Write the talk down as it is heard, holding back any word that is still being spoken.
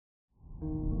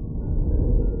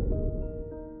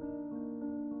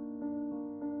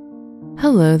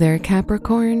Hello there,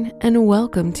 Capricorn, and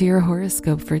welcome to your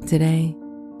horoscope for today,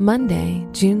 Monday,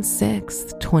 June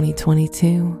 6th,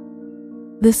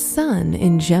 2022. The Sun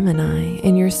in Gemini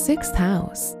in your 6th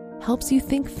house helps you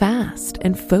think fast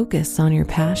and focus on your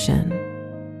passion.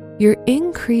 Your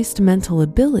increased mental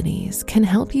abilities can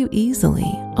help you easily,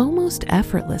 almost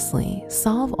effortlessly,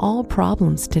 solve all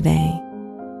problems today.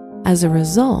 As a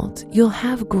result, you'll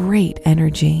have great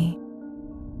energy.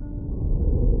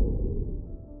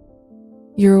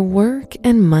 Your work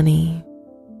and money.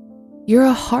 You're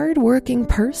a hard-working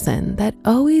person that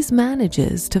always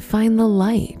manages to find the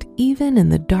light even in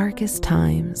the darkest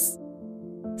times.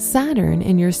 Saturn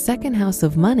in your 2nd house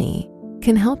of money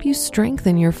can help you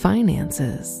strengthen your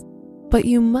finances, but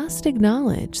you must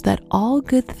acknowledge that all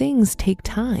good things take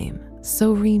time,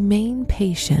 so remain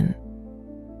patient.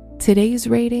 Today's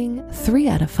rating, 3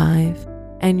 out of 5,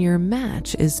 and your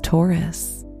match is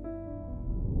Taurus.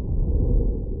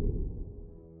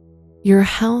 Your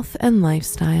health and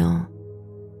lifestyle.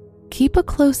 Keep a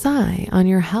close eye on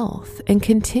your health and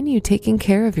continue taking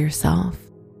care of yourself.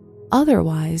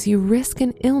 Otherwise, you risk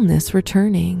an illness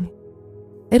returning.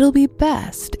 It'll be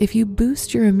best if you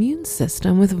boost your immune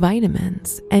system with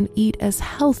vitamins and eat as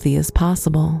healthy as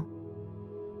possible.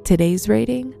 Today's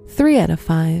rating, 3 out of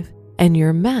 5, and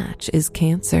your match is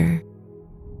Cancer.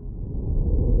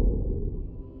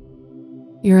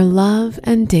 Your love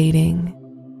and dating.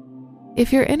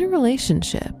 If you're in a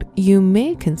relationship, you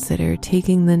may consider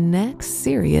taking the next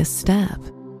serious step.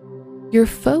 Your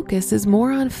focus is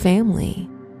more on family,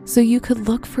 so you could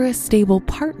look for a stable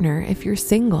partner if you're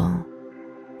single.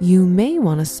 You may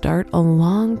want to start a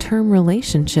long-term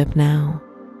relationship now.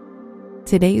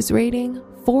 Today's rating,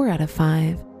 4 out of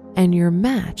 5, and your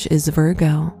match is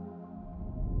Virgo.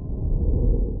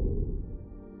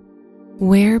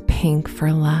 Wear pink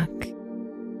for luck.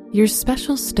 Your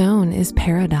special stone is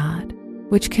peridot,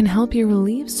 which can help you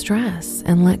relieve stress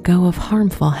and let go of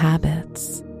harmful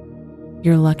habits.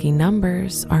 Your lucky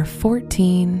numbers are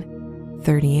 14,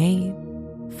 38,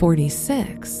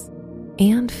 46,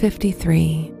 and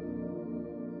 53.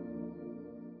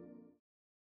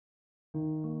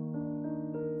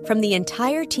 From the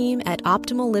entire team at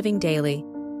Optimal Living Daily,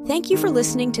 thank you for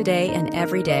listening today and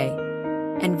every day.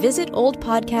 And visit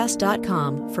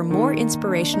oldpodcast.com for more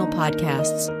inspirational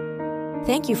podcasts.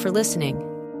 Thank you for listening.